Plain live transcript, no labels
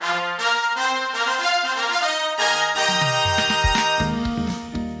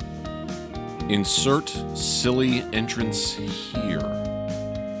Insert silly entrance here.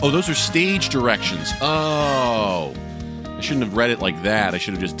 Oh, those are stage directions. Oh, I shouldn't have read it like that. I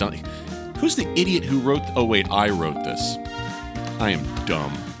should have just done it. Who's the idiot who wrote... Oh, wait, I wrote this. I am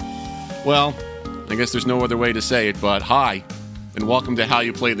dumb. Well, I guess there's no other way to say it, but hi, and welcome to How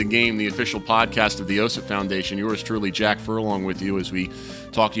You Play the Game, the official podcast of the OSIP Foundation. Yours truly, Jack Furlong, with you as we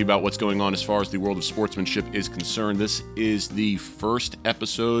talk to you about what's going on as far as the world of sportsmanship is concerned. This is the first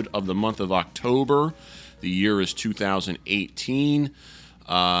episode of the month of October. The year is 2018.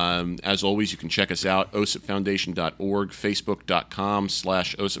 As always, you can check us out, osipfoundation.org,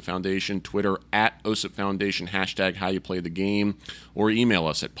 facebook.com/OSIP Foundation, Twitter @OSIP Foundation, hashtag How You Play the Game, or email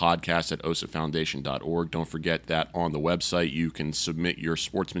us at podcast@osipfoundation.org. Don't forget that on the website you can submit your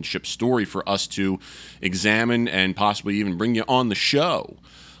sportsmanship story for us to examine and possibly even bring you on the show.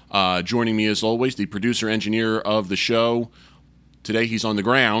 Joining me as always, the producer engineer of the show. Today he's on the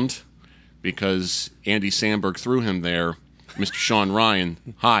ground because Andy Samberg threw him there. Mr. Sean Ryan,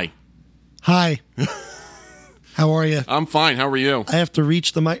 hi. Hi. How are you? I'm fine. How are you? I have to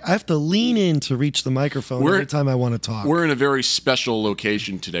reach the mic. I have to lean in to reach the microphone every time I want to talk. We're in a very special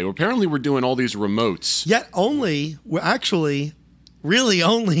location today. Apparently, we're doing all these remotes. Yet we're actually really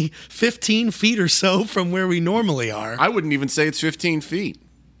only 15 feet or so from where we normally are. I wouldn't even say it's 15 feet.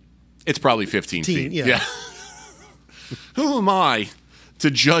 It's probably 15 feet. Yeah. Who am I to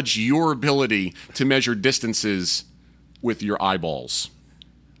judge your ability to measure distances with your eyeballs?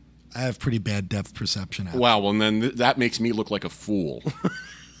 I have pretty bad depth perception. Wow, well, then that makes me look like a fool.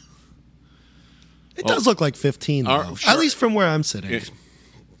 It does look like 15, though. Sure. At least from where I'm sitting.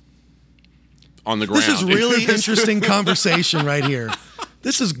 On the ground. This is really interesting conversation right here.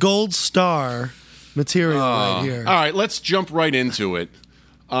 This is gold star material right here. All right, let's jump right into it.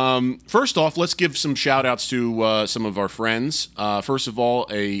 First off, let's give some shout-outs to some of our friends. First of all,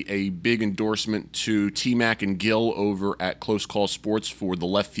 a big endorsement to T-Mac and Gil over at Close Call Sports for the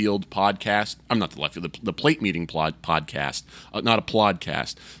Left Field podcast. I'm not the Left Field, the Plate Meeting podcast. Not a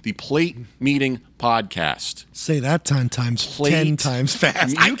plodcast. The Plate Meeting podcast. Say that 10 times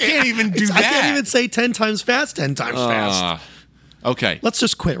fast. You can't even do that. I can't even say 10 times fast 10 times fast. Okay. Let's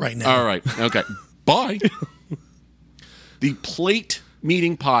just quit right now. All right. Okay. Bye. The Plate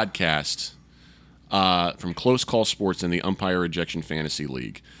Meeting podcast from Close Call Sports and the Umpire Ejection Fantasy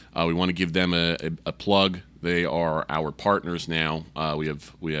League. We want to give them a plug. They are our partners now. We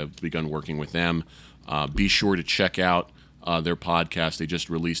have begun working with them. Be sure to check out their podcast. They just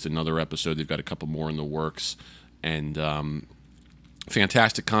released another episode. They've got a couple more in the works, and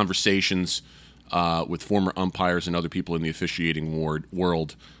fantastic conversations with former umpires and other people in the officiating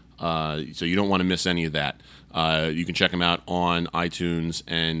world. So you don't want to miss any of that. You can check them out on iTunes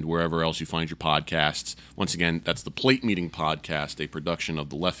and wherever else you find your podcasts. Once again, that's the Plate Meeting podcast, a production of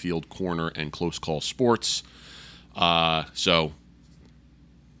the Left Field Corner and Close Call Sports. So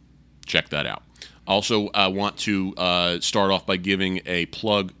check that out. Also, I want to start off by giving a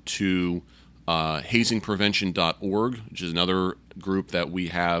plug to hazingprevention.org, which is another group that we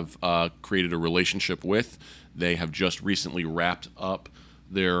have created a relationship with. They have just recently wrapped up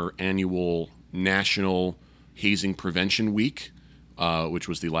their annual National Hazing Prevention Week, which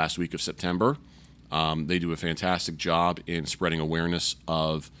was the last week of September. They do a fantastic job in spreading awareness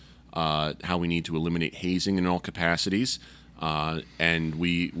of how we need to eliminate hazing in all capacities. And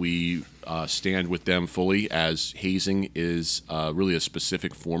we stand with them fully, as hazing is really a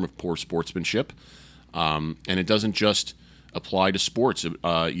specific form of poor sportsmanship. And it doesn't just apply to sports.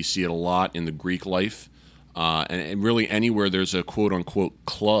 You see it a lot in the Greek life. And really anywhere there's a quote-unquote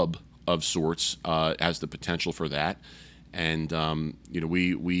club of sorts has the potential for that. And,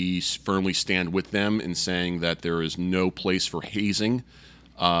 we firmly stand with them in saying that there is no place for hazing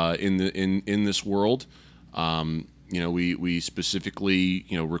in this world. We specifically,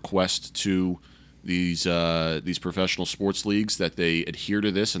 request to these professional sports leagues that they adhere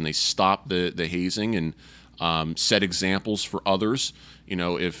to this and they stop the hazing and set examples for others.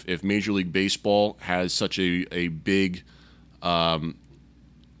 If Major League Baseball has such a big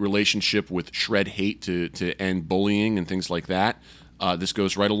relationship with shred hate to end bullying and things like that, this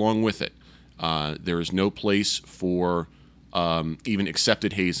goes right along with it. There is no place for even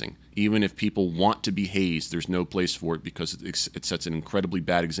accepted hazing. Even if people want to be hazed, there's no place for it because it sets an incredibly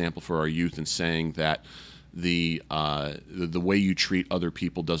bad example for our youth in saying that the way you treat other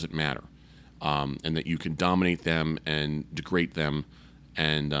people doesn't matter, and that you can dominate them and degrade them,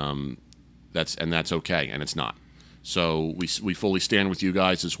 and that's okay, and it's not. So we fully stand with you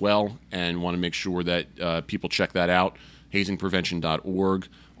guys as well, and want to make sure that people check that out. hazingprevention.org.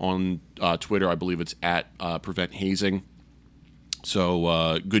 On Twitter, I believe it's at Prevent Hazing.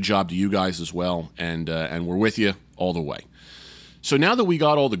 So good job to you guys as well, and we're with you all the way. So now that we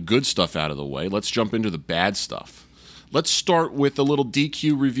got all the good stuff out of the way, let's jump into the bad stuff. Let's start with a little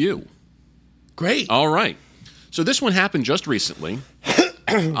DQ review. Great. All right. So this one happened just recently.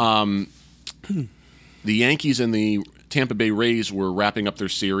 The Yankees and the Tampa Bay Rays were wrapping up their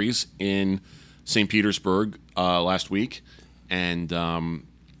series in St. Petersburg last week, and there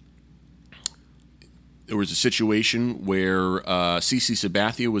was a situation where CC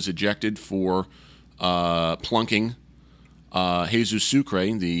Sabathia was ejected for plunking Jesus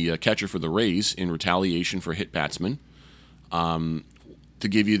Sucre, the catcher for the Rays, in retaliation for a hit batsman. To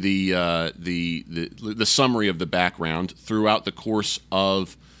give you the summary of the background, throughout the course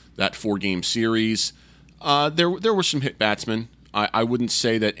of that 4-game series, there were some hit batsmen. I wouldn't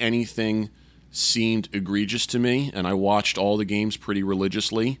say that anything seemed egregious to me, and I watched all the games pretty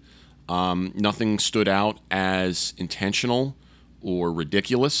religiously. Nothing stood out as intentional or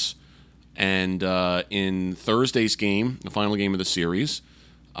ridiculous. And in Thursday's game, the final game of the series,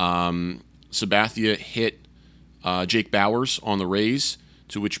 Sabathia hit Jake Bauers on the Rays,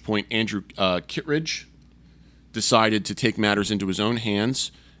 to which point Andrew Kittredge decided to take matters into his own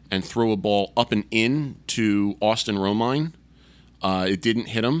hands and throw a ball up and in to Austin Romine. It didn't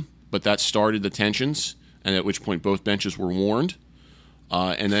hit him, but that started the tensions, and at which point both benches were warned.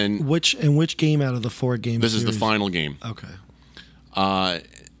 And then which game out of the 4 games? This is the final game. Okay.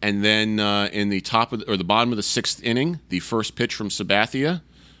 And then in the the bottom of the 6th inning, the first pitch from Sabathia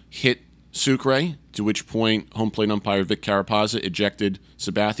hit Sucre, to which point home plate umpire Vic Carapazza ejected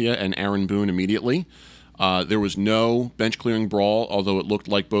Sabathia and Aaron Boone immediately. There was no bench clearing brawl, although it looked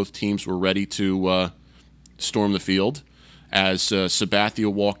like both teams were ready to storm the field. As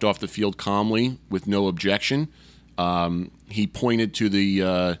Sabathia walked off the field calmly with no objection, he pointed to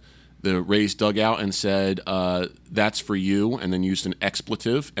the Rays dugout and said, "That's for you," and then used an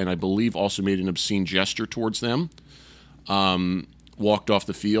expletive, and I believe also made an obscene gesture towards them. Walked off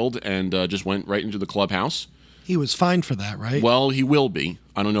the field and just went right into the clubhouse. He was fined for that, right? Well, he will be.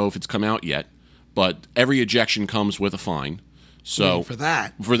 I don't know if it's come out yet, but every ejection comes with a fine. So for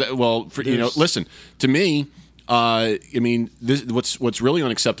that, listen, to me, what's really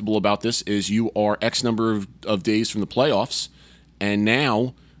unacceptable about this is you are X number of days from the playoffs, and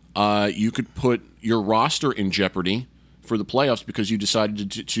now you could put your roster in jeopardy for the playoffs because you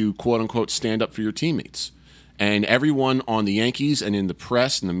decided to quote unquote stand up for your teammates. And everyone on the Yankees and in the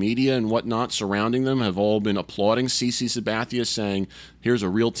press and the media and whatnot surrounding them have all been applauding CC Sabathia, saying, here's a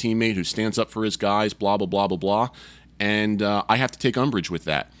real teammate who stands up for his guys, blah, blah, blah, blah, blah. And I have to take umbrage with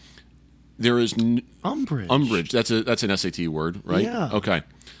that. There is umbrage. Umbrage. That's an SAT word, right? Yeah. Okay.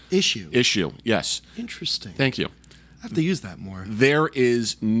 Issue. Yes. Interesting. Thank you. I have to use that more. There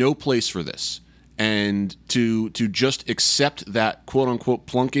is no place for this. And to just accept that quote-unquote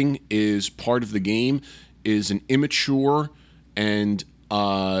plunking is part of the game is an immature and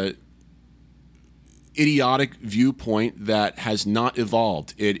idiotic viewpoint that has not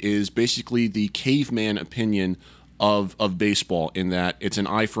evolved. It is basically the caveman opinion of baseball, in that it's an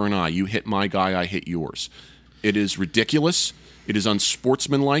eye for an eye. You hit my guy, I hit yours. It is ridiculous. It is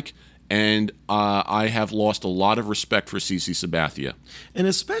unsportsmanlike. And I have lost a lot of respect for CC Sabathia. And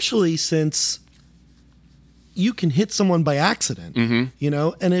especially since you can hit someone by accident,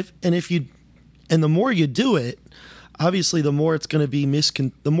 and the more you do it, obviously the more it's going to be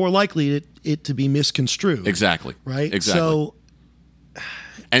the more likely it to be misconstrued. Exactly. Right? Exactly. So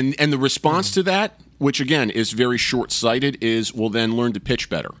and the response to that, which again is very short-sighted, is, well, then learn to pitch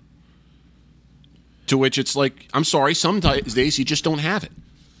better. To which it's like, I'm sorry, some days you just don't have it.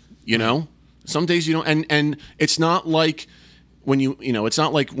 Some days you don't, and it's not like it's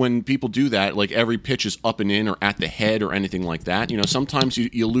not like when people do that, like every pitch is up and in or at the head or anything like that. Sometimes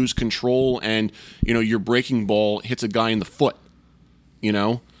you lose control and, your breaking ball hits a guy in the foot,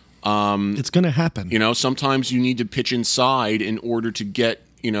 it's going to happen. Sometimes you need to pitch inside in order to get,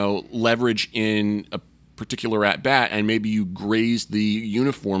 leverage in a particular at-bat, and maybe you graze the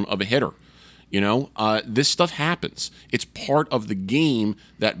uniform of a hitter. This stuff happens. It's part of the game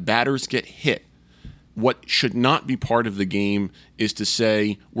that batters get hit. What should not be part of the game is to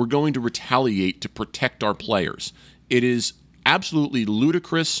say we're going to retaliate to protect our players. It is absolutely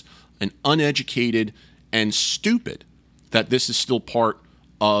ludicrous and uneducated and stupid that this is still part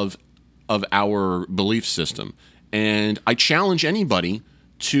of our belief system. And I challenge anybody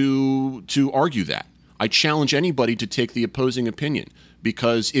to argue that. I challenge anybody to take the opposing opinion.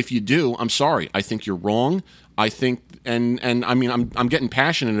 Because if you do, I'm sorry, I think you're wrong. I think, and I mean, I'm getting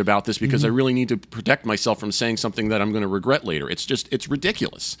passionate about this because I really need to protect myself from saying something that I'm going to regret later. It's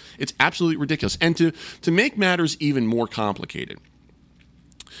ridiculous. It's absolutely ridiculous. And to make matters even more complicated,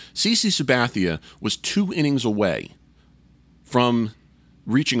 CC Sabathia was 2 innings away from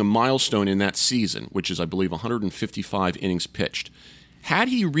reaching a milestone in that season, which is, I believe, 155 innings pitched. Had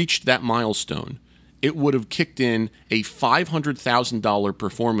he reached that milestone, it would have kicked in a $500,000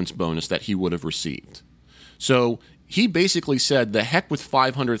 performance bonus that he would have received. So he basically said, the heck with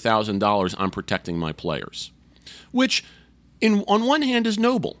 $500,000, I'm protecting my players. Which, on one hand, is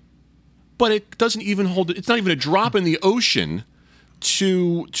noble. But it doesn't even hold, it's not even a drop in the ocean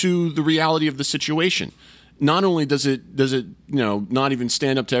to the reality of the situation. Not only does it not even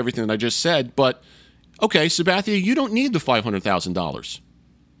stand up to everything that I just said, but okay, Sabathia, you don't need the $500,000.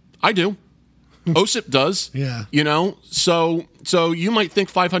 I do. OSIP does. Yeah. So you might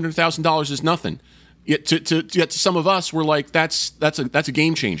think $500,000 is nothing. Yet to some of us, we're like, that's a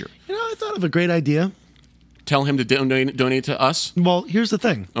game changer. I thought of a great idea. Tell him to donate to us. Well, here's the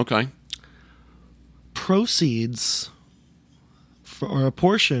thing. Okay. Proceeds or a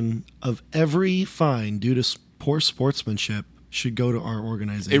portion of every fine due to poor sportsmanship should go to our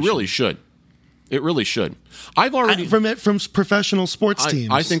organization. It really should. It really should. I've already from professional sports teams.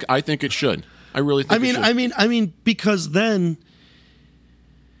 I think it should. I really think. I mean, because then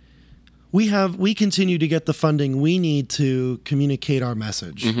we continue to get the funding we need to communicate our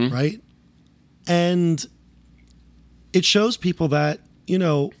message, right? And it shows people that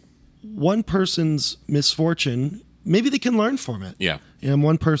one person's misfortune, maybe they can learn from it. Yeah.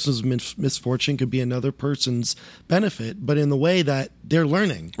 One person's misfortune could be another person's benefit, but in the way that they're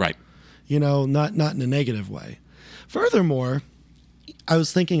learning. Right. Not in a negative way. Furthermore, I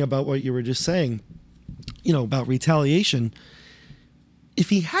was thinking about what you were just saying, about retaliation. If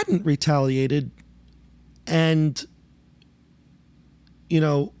he hadn't retaliated and,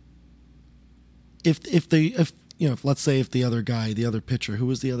 if let's say if the other pitcher, who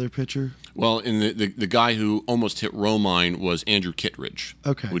was the other pitcher? Well, and the guy who almost hit Romine was Andrew Kittredge,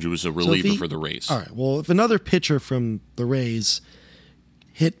 which was a reliever for the Rays. All right. Well, if another pitcher from the Rays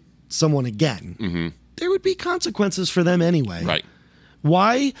hit someone again, there would be consequences for them anyway. Right.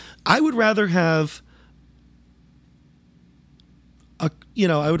 Why? I would rather have a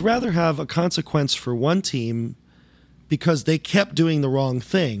consequence for one team because they kept doing the wrong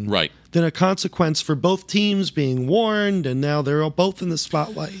thing. Right. Than a consequence for both teams being warned and now they're both in the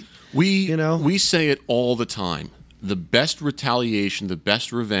spotlight. We say it all the time. The best retaliation, the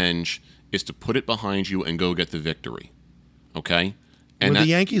best revenge is to put it behind you and go get the victory. Okay? And were the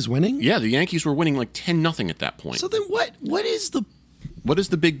Yankees winning? Yeah, the Yankees were winning like 10-0 at that point. So then what is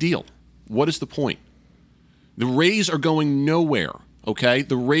the big deal? What is the point? The Rays are going nowhere, okay?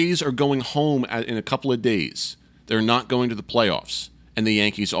 The Rays are going home in a couple of days. They're not going to the playoffs, and the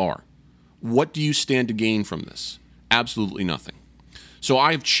Yankees are. What do you stand to gain from this? Absolutely nothing. So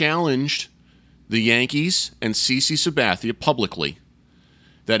I've challenged the Yankees and CC Sabathia publicly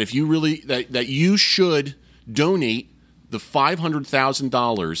that if you really that you should donate the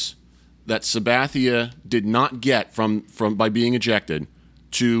 $500,000 that Sabathia did not get from by being ejected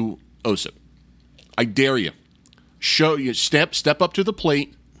to OSIP. I dare you. Step up to the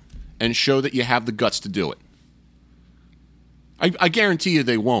plate and show that you have the guts to do it. I guarantee you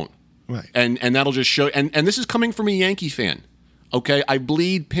they won't. Right. And that'll just show and this is coming from a Yankee fan. Okay? I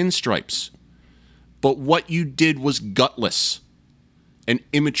bleed pinstripes. But what you did was gutless and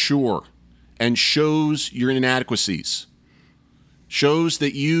immature and shows your inadequacies. Shows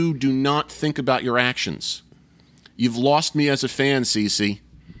that you do not think about your actions. You've lost me as a fan, CC.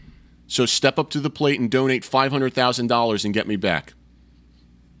 So step up to the plate and donate $500,000 and get me back.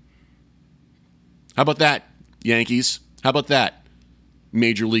 How about that, Yankees? How about that,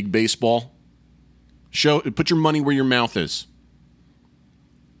 Major League Baseball? Put your money where your mouth is.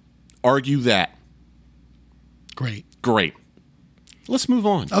 Argue that. Great. Let's move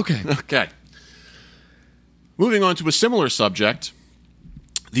on. Okay. Moving on to a similar subject.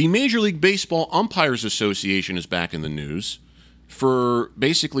 The Major League Baseball Umpires Association is back in the news for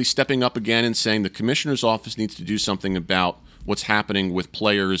basically stepping up again and saying the commissioner's office needs to do something about what's happening with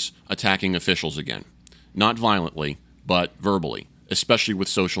players attacking officials again. Not violently, but verbally, especially with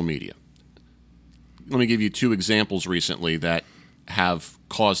social media. Let me give you 2 examples recently that have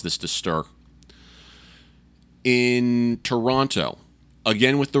caused this to stir. In Toronto,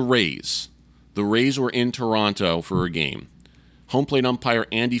 again with the Rays were in Toronto for a game. Home plate umpire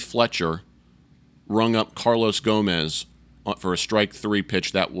Andy Fletcher rung up Carlos Gomez for a strike 3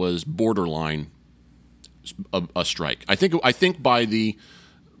 pitch that was borderline a strike. I think by the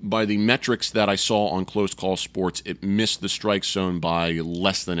metrics that I saw on Close Call Sports, it missed the strike zone by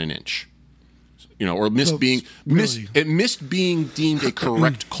less than an inch. Or missed being deemed a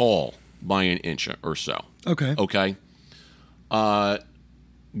correct call by an inch or so. Okay.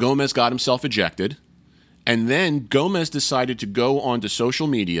 Gomez got himself ejected, and then Gomez decided to go onto social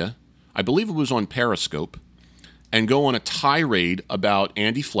media, I believe it was on Periscope, and go on a tirade about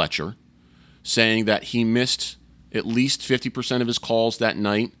Andy Fletcher, saying that he missed at least 50% of his calls that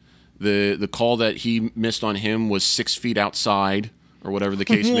night. The call that he missed on him was 6 feet outside, or whatever the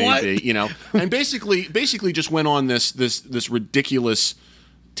case may be, you know, and basically just went on this ridiculous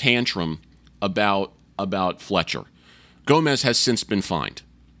tantrum about Fletcher. Gomez has since been fined.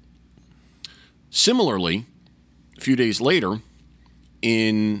 Similarly, a few days later,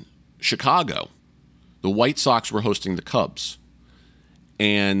 in Chicago, the White Sox were hosting the Cubs,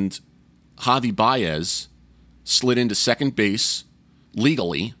 and Javi Baez slid into second base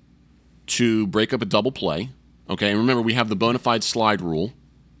legally to break up a double play. Okay, and remember, we have the bona fide slide rule.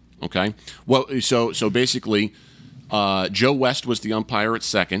 Okay, well, so basically, Joe West was the umpire at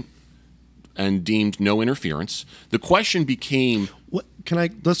second and deemed no interference. The question became,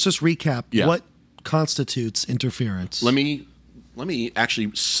 let's just recap. Yeah. What constitutes interference? Let me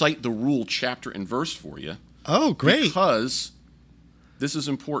actually cite the rule chapter and verse for you. Oh, great. Because this is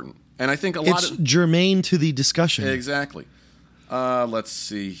important. And I think it's germane to the discussion. Exactly. Let's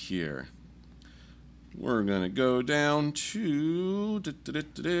see here. We're going to go down to...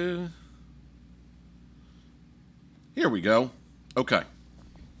 Here we go. Okay.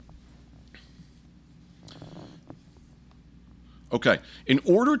 In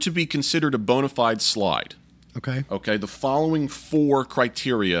order to be considered a bona fide slide, okay, the following 4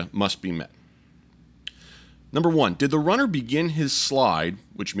 criteria must be met. Number 1, did the runner begin his slide,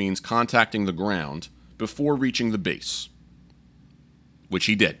 which means contacting the ground, before reaching the base? Which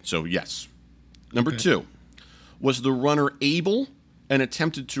he did, so yes. Number 2, was the runner able and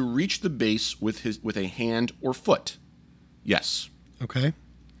attempted to reach the base with a hand or foot? Yes. Okay.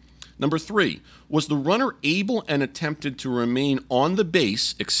 Number 3, was the runner able and attempted to remain on the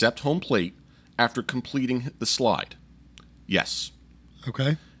base, except home plate, after completing the slide? Yes.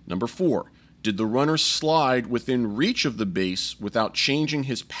 Okay. Number 4, did the runner slide within reach of the base without changing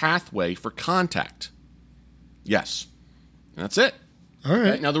his pathway for contact? Yes. And that's it. All right.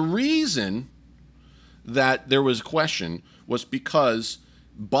 Okay? Now, the reason that there was a question was because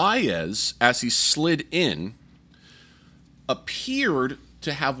Baez, as he slid in, appeared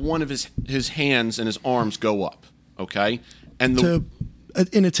to have one of his hands and his arms go up, okay? And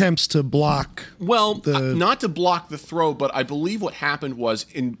in attempts to block... Well, not to block the throw, but I believe what happened was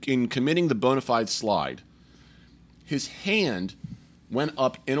in committing the bona fide slide, his hand went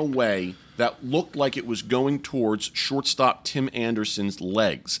up in a way that looked like it was going towards shortstop Tim Anderson's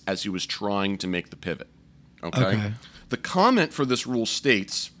legs as he was trying to make the pivot, okay? The comment for this rule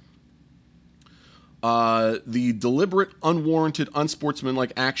states... the deliberate, unwarranted,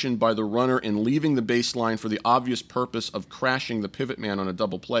 unsportsmanlike action by the runner in leaving the baseline for the obvious purpose of crashing the pivot man on a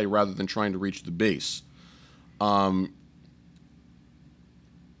double play rather than trying to reach the base.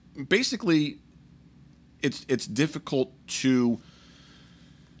 Basically, it's difficult to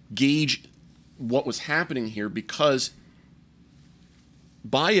gauge what was happening here because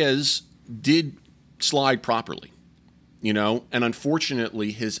Baez did slide properly. You know, and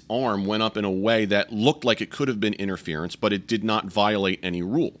unfortunately, his arm went up in a way that looked like it could have been interference, but it did not violate any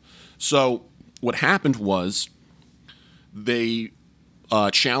rule. So what happened was they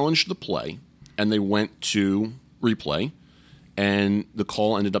challenged the play, and they went to replay, and the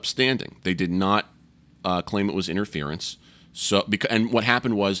call ended up standing. They did not claim it was interference. And what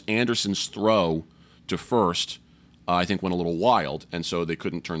happened was Anderson's throw to first, I think, went a little wild, and so they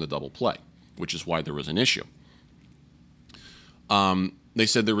couldn't turn the double play, which is why there was an issue. They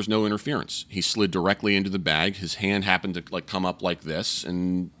said there was no interference. He slid directly into the bag. His hand happened to come up like this,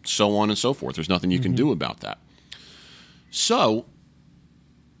 and so on and so forth. There's nothing you can do about that. So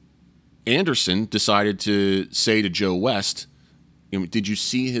Anderson decided to say to Joe West, "Did you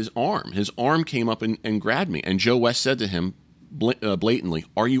see his arm? His arm came up and grabbed me." And Joe West said to him blatantly,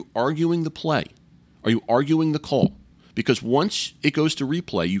 "Are you arguing the play? Are you arguing the call? Because once it goes to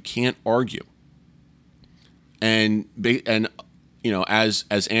replay, you can't argue." And you know, as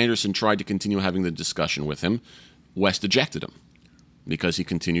Anderson tried to continue having the discussion with him, West ejected him because he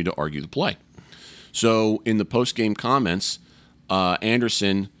continued to argue the play. So in the post-game comments,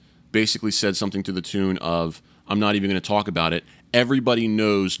 Anderson basically said something to the tune of, "I'm not even going to talk about it. Everybody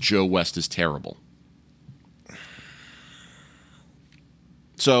knows Joe West is terrible."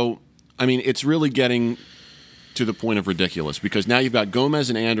 So, I mean, it's really getting to the point of ridiculous because now you've got Gomez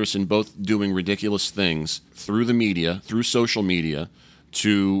and Anderson both doing ridiculous things through the media, through social media,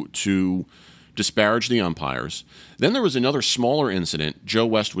 to disparage the umpires. Then there was another smaller incident. Joe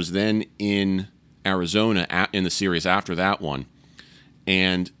West was then in Arizona in the series after that one,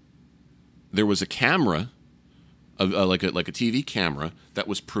 and there was a camera, like a TV camera, that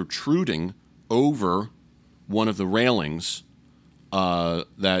was protruding over one of the railings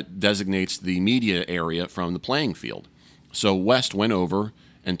that designates the media area from the playing field. So West went over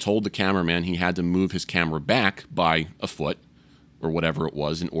and told the cameraman he had to move his camera back by a foot or whatever it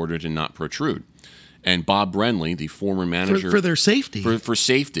was in order to not protrude. And Bob Brenly, the former manager... For their safety. For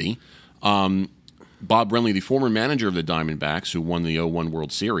safety. Bob Brenly, the former manager of the Diamondbacks, who won the 2001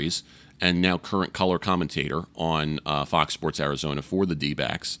 World Series, and now current color commentator on Fox Sports Arizona for the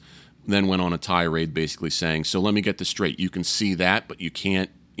D-backs, then went on a tirade basically saying, so let me get this straight. You can see that, but you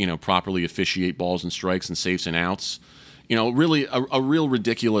can't, properly officiate balls and strikes and safes and outs. Really a real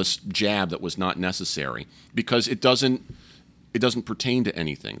ridiculous jab that was not necessary because it doesn't pertain to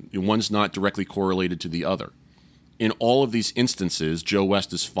anything. One's not directly correlated to the other. In all of these instances, Joe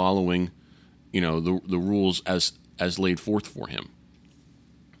West is following, the rules as laid forth for him.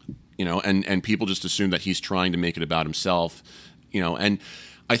 And people just assume that he's trying to make it about himself, and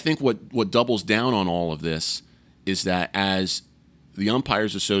I think what doubles down on all of this is that as the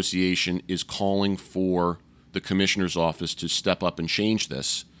Umpires Association is calling for the commissioner's office to step up and change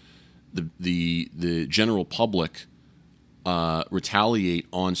this, the general public retaliate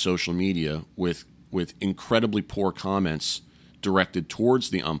on social media with incredibly poor comments directed towards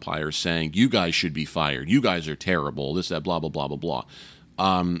the umpires saying, you guys should be fired, you guys are terrible, this, that, blah, blah, blah, blah,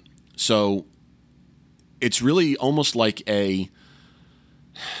 blah. So it's really almost like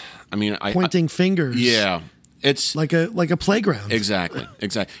pointing fingers. Yeah. It's like a playground. Exactly.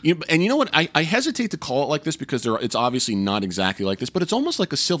 And you know what? I hesitate to call it like this because it's obviously not exactly like this, but it's almost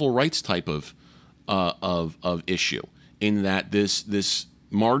like a civil rights type of issue in that this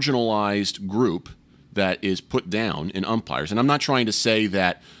marginalized group that is put down in umpires. And I'm not trying to say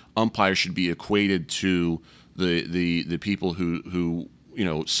that umpires should be equated to the people who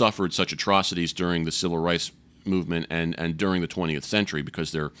suffered such atrocities during the civil rights movement and during the 20th century,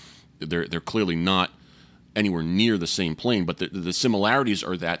 because they're clearly not anywhere near the same plane. But the similarities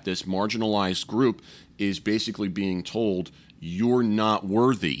are that this marginalized group is basically being told, you're not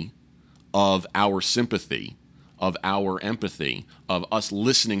worthy of our sympathy, of our empathy, of us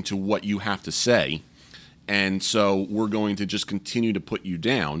listening to what you have to say. And so we're going to just continue to put you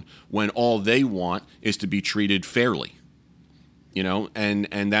down when all they want is to be treated fairly.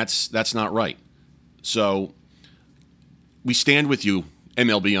 And that's not right. So we stand with you,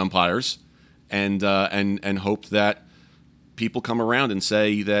 MLB umpires, and hope that people come around and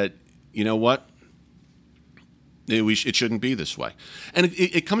say that, you know what, it shouldn't be this way. And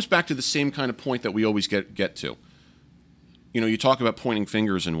it comes back to the same kind of point that we always get to. You talk about pointing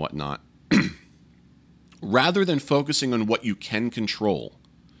fingers and whatnot. Rather than focusing on what you can control,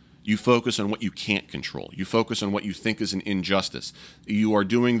 you focus on what you can't control. You focus on what you think is an injustice. You are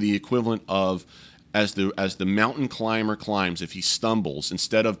doing the equivalent of, as the mountain climber climbs, if he stumbles,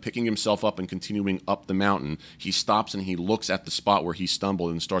 instead of picking himself up and continuing up the mountain, he stops and he looks at the spot where he stumbled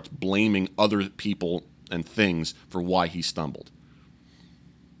and starts blaming other people and things for why he stumbled.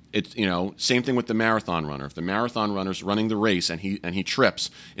 It's, same thing with the marathon runner. If the marathon runner's running the race and he trips,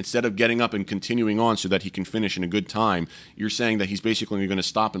 instead of getting up and continuing on so that he can finish in a good time, you're saying that he's basically going to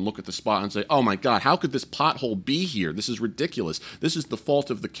stop and look at the spot and say, oh my God, how could this pothole be here? This is ridiculous. This is the fault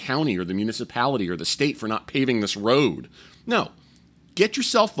of the county or the municipality or the state for not paving this road. No. Get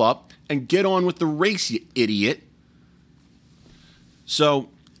yourself up and get on with the race, you idiot. So.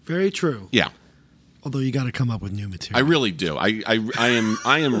 Very true. Yeah. Although you got to come up with new material. I really do. I am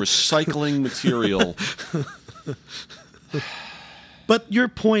recycling material. But your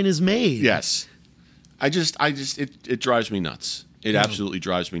point is made. Yes. It drives me nuts. It absolutely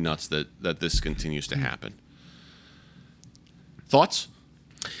drives me nuts that this continues to happen. Thoughts?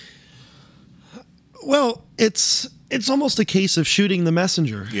 Well, it's almost a case of shooting the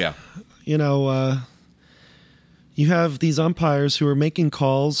messenger. Yeah. You have these umpires who are making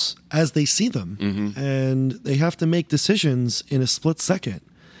calls as they see them, mm-hmm. and they have to make decisions in a split second.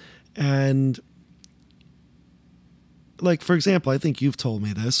 And, like, for example, I think you've told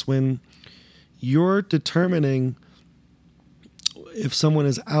me this, when you're determining if someone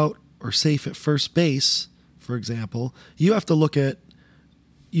is out or safe at first base, for example, you have to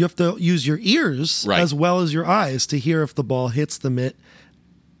use your ears right. as well as your eyes to hear if the ball hits the mitt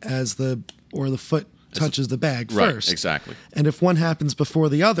or the foot touches the bag first. Right, exactly. And if one happens before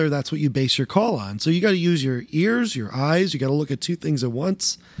the other, that's what you base your call on. So you got to use your ears, your eyes. You got to look at two things at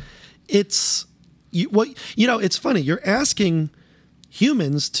once. It's funny. You're asking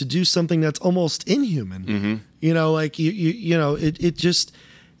humans to do something that's almost inhuman. Mm-hmm.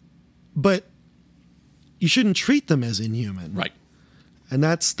 But you shouldn't treat them as inhuman. Right. And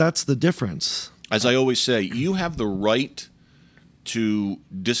that's the difference. As I always say, you have the right to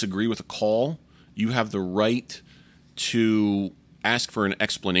disagree with a call. You have the right to ask for an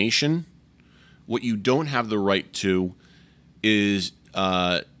explanation. What you don't have the right to is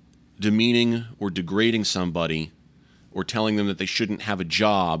demeaning or degrading somebody, or telling them that they shouldn't have a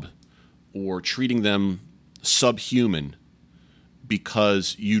job, or treating them subhuman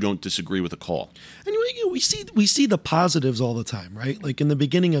because you don't disagree with a call. And we see the positives all the time, right? Like in the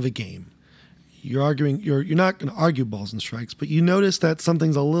beginning of a game, you're arguing. You're not going to argue balls and strikes, but you notice that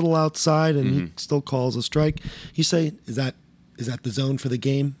something's a little outside, and he still calls a strike. You say, "Is that the zone for the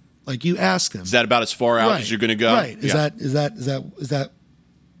game?" Like you ask them. Is that about as far out as you're going to go? Right. Is that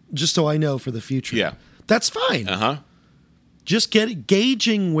just so I know for the future? Yeah. That's fine. Just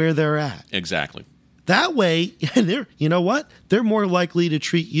gauging where they're at. Exactly. That way, you know what? They're more likely to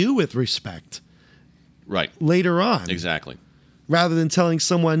treat you with respect. Right. Later on. Exactly. Rather than telling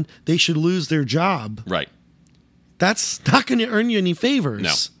someone they should lose their job. Right. That's not going to earn you any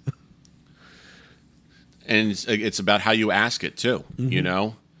favors. No. And it's about how you ask it too. You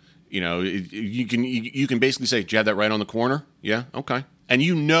know, you can basically say, "Did you have that right on the corner?" Yeah. Okay. And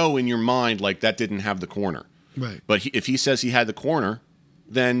in your mind, like, that didn't have the corner. Right. But if he says he had the corner,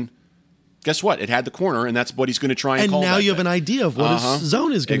 then guess what? It had the corner, and that's what he's going to try and call. And now you have day. an idea of what his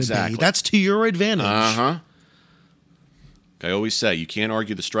zone is going to be. That's to your advantage. I always say you can't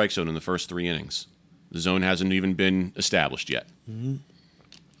argue the strike zone in the first 3 innings. The zone hasn't even been established yet.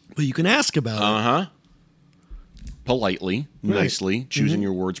 But you can ask about it. Politely, nicely, choosing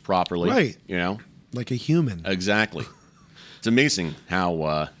your words properly. Right. Like a human. Exactly. It's amazing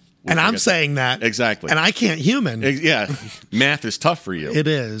how... and I'm saying that. Exactly. And I can't human. Yeah. Math is tough for you. It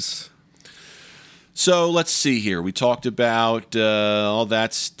is. So let's see here. We talked about all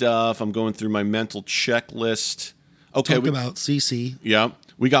that stuff. I'm going through my mental checklist. Okay. Talk about CC. Yeah.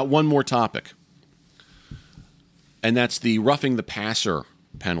 We got one more topic. And that's the roughing the passer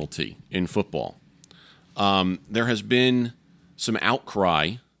penalty in football. There has been some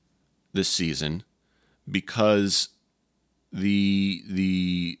outcry this season because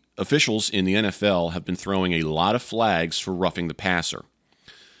the officials in the NFL have been throwing a lot of flags for roughing the passer.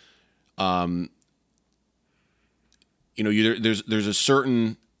 There's a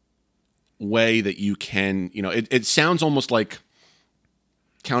certain way that you can, it sounds almost like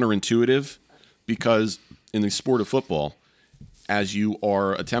counterintuitive, because in the sport of football, as you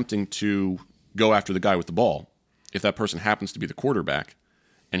are attempting to go after the guy with the ball, if that person happens to be the quarterback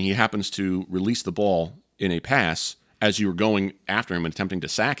and he happens to release the ball in a pass as you were going after him and attempting to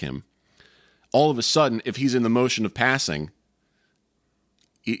sack him, all of a sudden, if he's in the motion of passing,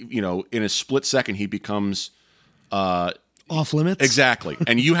 in a split second, he becomes off limits. Exactly.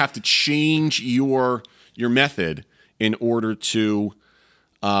 And you have to change your method in order to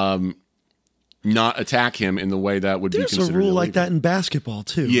not attack him in the way that would be considered There's a rule illegal. like that in basketball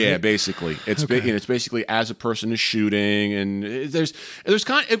too. Yeah, right? basically. It's it's basically as a person is shooting, and there's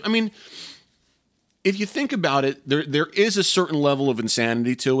if you think about it, there is a certain level of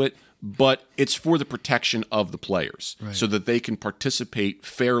insanity to it, but it's for the protection of the players, right, so that they can participate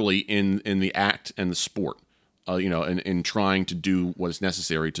fairly in the act and the sport, in trying to do what is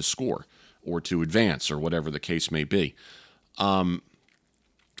necessary to score or to advance or whatever the case may be.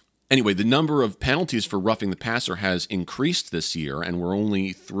 Anyway, the number of penalties for roughing the passer has increased this year, and we're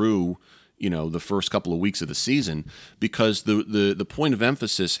only through the first couple of weeks of the season, because the point of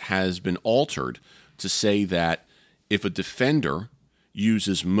emphasis has been altered to say that if a defender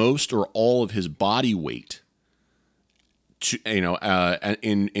uses most or all of his body weight to,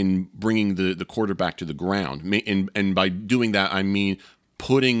 in bringing the quarterback to the ground, and by doing that I mean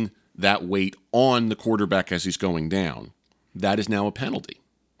putting that weight on the quarterback as he's going down, that is now a penalty,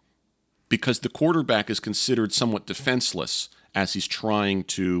 because the quarterback is considered somewhat defenseless as he's trying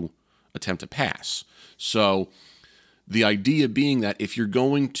to attempt a pass. So the idea being that if you're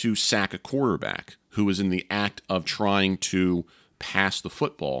going to sack a quarterback who is in the act of trying to pass the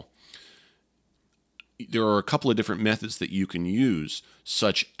football, there are a couple of different methods that you can use,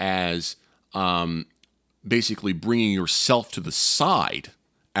 such as basically bringing yourself to the side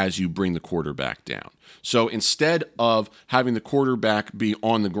as you bring the quarterback down. So instead of having the quarterback be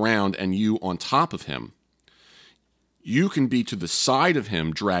on the ground and you on top of him, you can be to the side of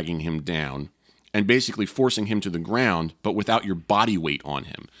him, dragging him down and basically forcing him to the ground, but without your body weight on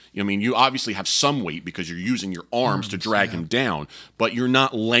him. You obviously have some weight because you're using your arms to drag him down, but you're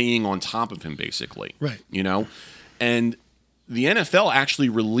not laying on top of him, basically. Right. And the NFL actually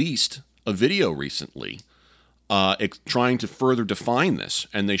released a video recently trying to further define this,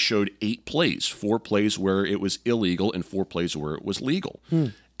 and they showed 8 plays, 4 plays where it was illegal and 4 plays where it was legal.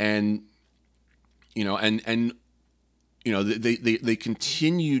 And they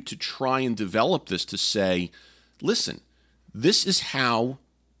continue to try and develop this to say, listen, this is how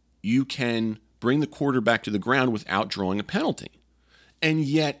you can bring the quarterback to the ground without drawing a penalty. And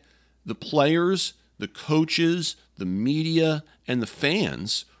yet the players, the coaches, the media, and the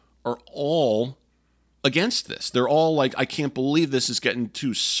fans are all against this. They're all like, I can't believe this is getting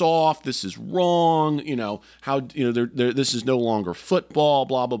too soft. This is wrong. This is no longer football,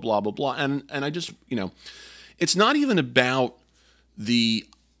 blah, blah, blah, blah, blah. And I just, it's not even about the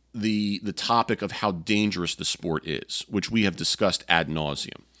topic of how dangerous the sport is, which we have discussed ad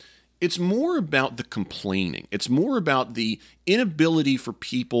nauseum. It's more about the complaining. It's more about the inability for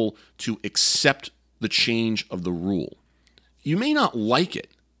people to accept the change of the rule. You may not like it,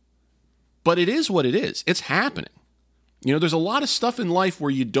 but it is what it is. It's happening. There's a lot of stuff in life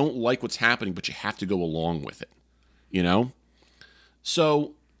where you don't like what's happening, but you have to go along with it,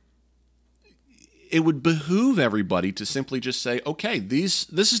 So it would behoove everybody to simply just say, okay, this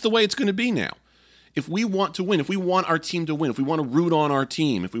is the way it's going to be now. If we want to win, if we want our team to win, if we want to root on our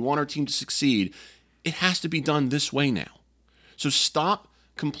team, if we want our team to succeed, it has to be done this way now. So stop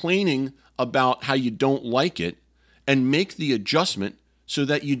complaining about how you don't like it and make the adjustment so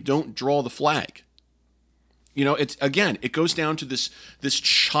that you don't draw the flag. It goes down to this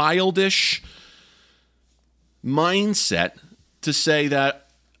childish mindset to say that,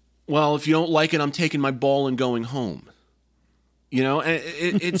 well, if you don't like it, I'm taking my ball and going home.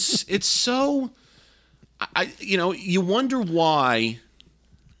 It's so. You wonder why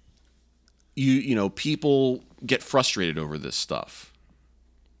people get frustrated over this stuff.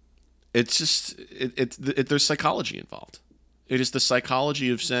 It's just there's psychology involved. It is the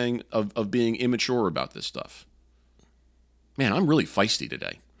psychology of saying of being immature about this stuff. Man, I'm really feisty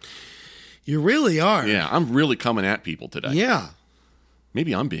today. You really are. Yeah, I'm really coming at people today. Yeah.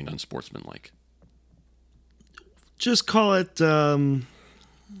 Maybe I'm being unsportsmanlike. Just call it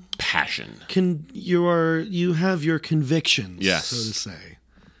passion. You have your convictions, yes, so to say.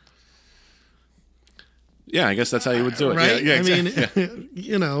 Yeah, I guess that's how you would do it. Right? Yeah, exactly. I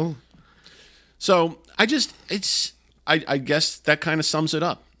mean, So I guess that kind of sums it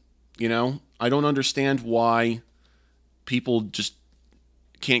up. I don't understand why people just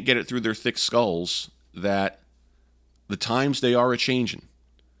can't get it through their thick skulls that the times they are a-changing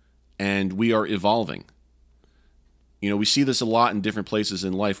and we are evolving. We see this a lot in different places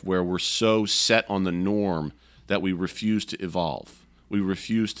in life where we're so set on the norm that we refuse to evolve. We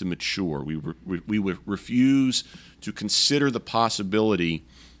refuse to mature. We refuse to consider the possibility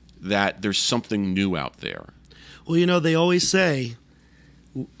that there's something new out there. Well, they always say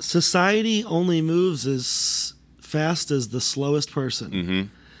society only moves as fast as the slowest person. Mm-hmm.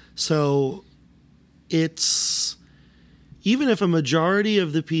 So it's, even if a majority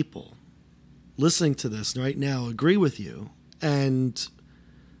of the people listening to this right now agree with you, and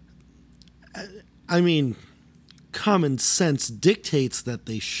I mean, common sense dictates that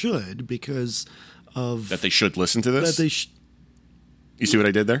they should, because of that they should listen to this. That they you see what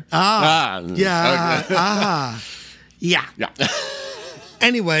I did there? Yeah. Okay. Yeah. Yeah.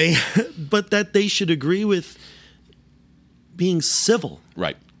 Anyway, but that they should agree with being civil.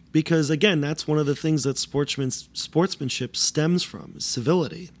 Right. Because, again, that's one of the things that sportsmanship stems from, is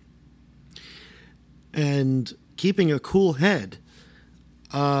civility. And keeping a cool head.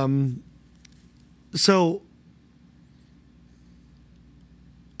 So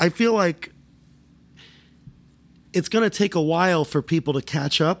I feel like it's going to take a while for people to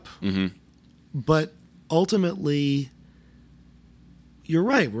catch up. Mm-hmm. But ultimately, you're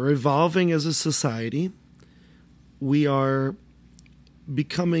right. We're evolving as a society. We are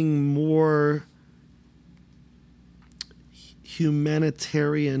becoming more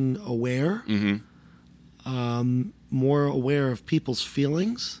humanitarian aware, more aware of people's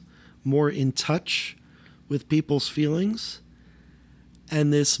feelings, more in touch with people's feelings.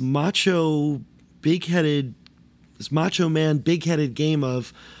 And this macho man, big-headed game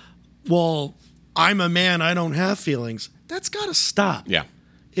of, well, I'm a man, I don't have feelings. That's got to stop. Yeah.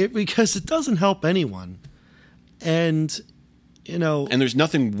 Because it doesn't help anyone. And, And there's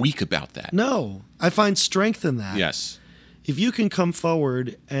nothing weak about that. No. I find strength in that. Yes. If you can come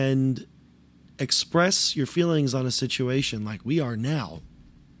forward and express your feelings on a situation like we are now,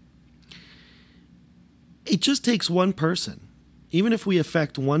 it just takes one person. Even if we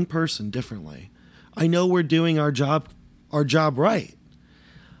affect one person differently, I know we're doing our job right.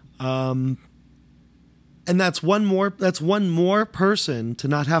 And that's one more person to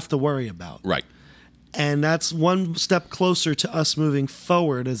not have to worry about. Right. And that's one step closer to us moving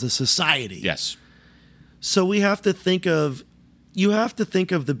forward as a society. Yes. So you have to think of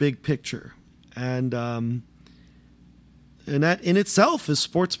the big picture. And that in itself is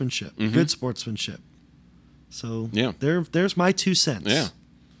sportsmanship, good sportsmanship. So Yeah. there's my 2 cents. Yeah.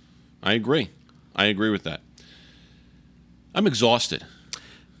 I agree with that. I'm exhausted.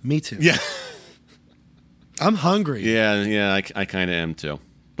 Me too. Yeah. I'm hungry. Yeah, I kind of am too.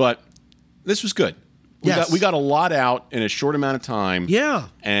 But this was good. Yes. We got a lot out in a short amount of time. Yeah.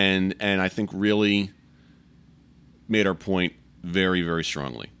 And I think really made our point very, very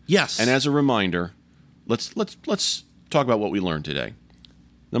strongly. Yes. And as a reminder, let's talk about what we learned today.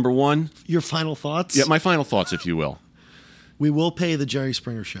 Number one, Your final thoughts? my final thoughts, if you will. We will pay the Jerry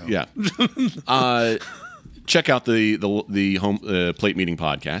Springer Show. Yeah. Check out the home plate meeting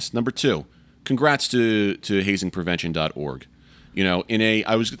podcast. Number two, congrats to hazingprevention.org.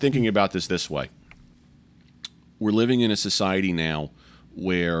 I was thinking about this way. We're living in a society now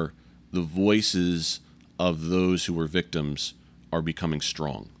where the voices of those who were victims are becoming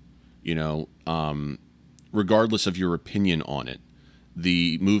strong. Regardless of your opinion on it,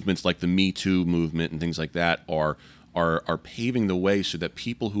 the movements like the Me Too movement and things like that are paving the way so that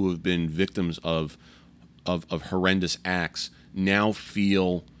people who have been victims of horrendous acts now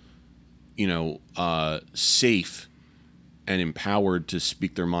feel, safe and empowered to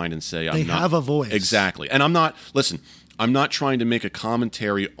speak their mind and say, They have a voice. Exactly. And I'm not trying to make a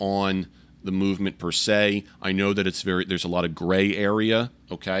commentary on the movement per se. I know that there's a lot of gray area,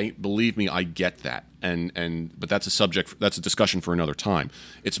 okay? Believe me, I get that. But that's that's a discussion for another time.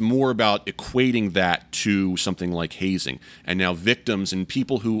 It's more about equating that to something like hazing. And now victims and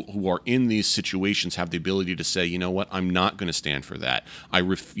people who are in these situations have the ability to say, you know what, I'm not going to stand for that. I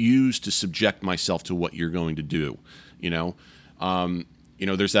refuse to subject myself to what you're going to do.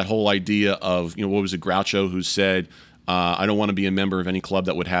 There's that whole idea of, what was it, Groucho, who said, I don't want to be a member of any club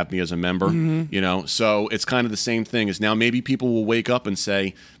that would have me as a member. So it's kind of the same thing as now maybe people will wake up and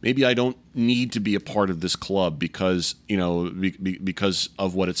say, maybe I don't need to be a part of this club because, because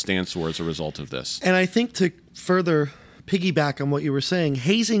of what it stands for as a result of this. And I think to further piggyback on what you were saying,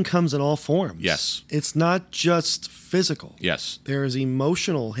 hazing comes in all forms. Yes. It's not just physical. Yes. There's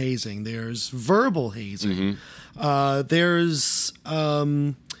emotional hazing. There's verbal hazing.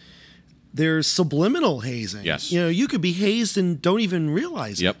 There's subliminal hazing. Yes. You could be hazed and don't even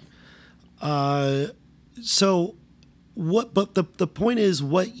realize Yep. it. So what? But the point is,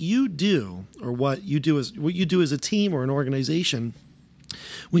 what you do as a team or an organization.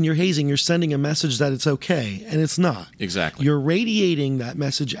 When you're hazing, you're sending a message that it's okay, and it's not. Exactly. You're radiating that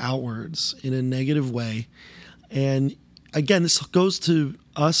message outwards in a negative way. And again, this goes to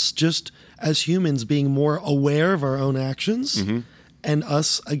us just as humans being more aware of our own actions, and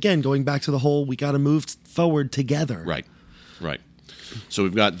us, again, going back to the whole, we got to move forward together. Right. So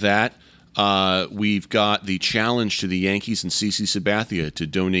we've got that. We've got the challenge to the Yankees and CC Sabathia to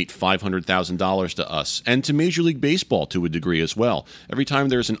donate $500,000 to us and to Major League Baseball to a degree as well. Every time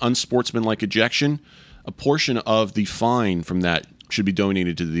there's an unsportsmanlike ejection, a portion of the fine from that should be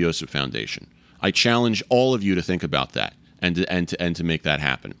donated to the OSIP Foundation. I challenge all of you to think about that and to make that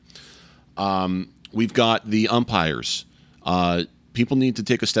happen. We've got the umpires. People need to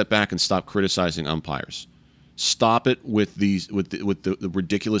take a step back and stop criticizing umpires. Stop it with the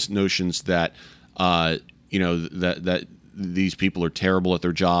ridiculous notions that that these people are terrible at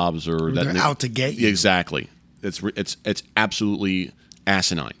their jobs or that they're out to get you. Exactly. It's absolutely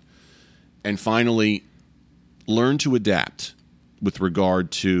asinine. And finally, learn to adapt with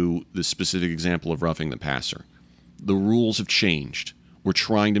regard to the specific example of roughing the passer. The rules have changed. We're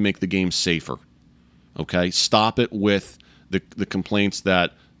trying to make the game safer. Okay? Stop it with the complaints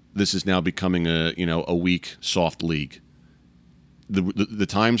that this is now becoming a weak, soft league. The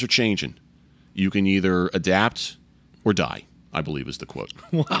times are changing. You can either adapt or die, I believe is the quote.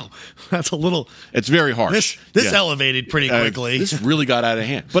 Wow, that's a little. It's very harsh. This elevated pretty quickly. This really got out of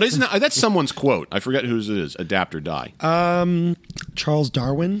hand. But isn't that's someone's quote? I forget whose it is. Adapt or die. Charles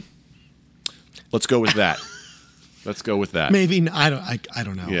Darwin. Let's go with that. Maybe I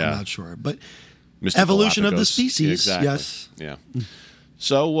don't know. Yeah. I'm not sure, but Mr. evolution of the Galapagos. species. Exactly. Yes. Yeah.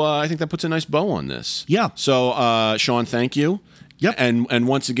 So I think that puts a nice bow on this. Yeah. So Sean, thank you. Yep. And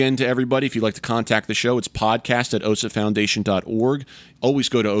once again to everybody, if you'd like to contact the show, it's podcast@osipfoundation.org. Always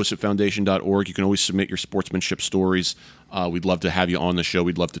go to osipfoundation.org. You can always submit your sportsmanship stories. We'd love to have you on the show.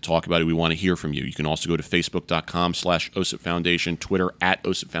 We'd love to talk about it. We want to hear from you. You can also go to facebook.com/osipfoundation, Twitter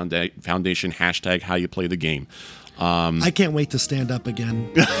 @osipfoundation, hashtag how you play the game. I can't wait to stand up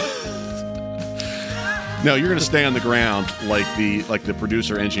again. No, you're going to stay on the ground like the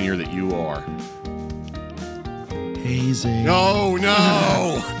producer engineer that you are. hazing. No,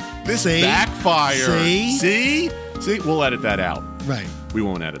 no. This See? backfire. See? See? We'll edit that out. Right. We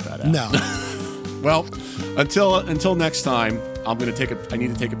won't edit that out. No. Well, until next time, I need to take a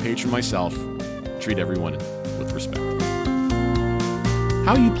page from myself. Treat everyone with respect.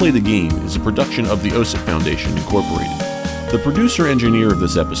 How You Play the Game is a production of the OSIP Foundation, Incorporated. The producer-engineer of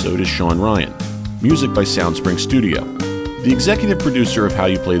this episode is Sean Ryan. Music by Soundspring Studio. The executive producer of How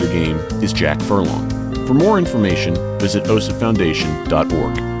You Play the Game is Jack Furlong. For more information, visit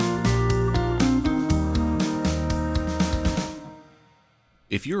osipfoundation.org.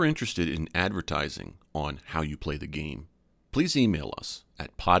 If you're interested in advertising on How You Play the Game, please email us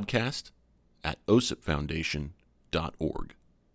at podcast@osipfoundation.org.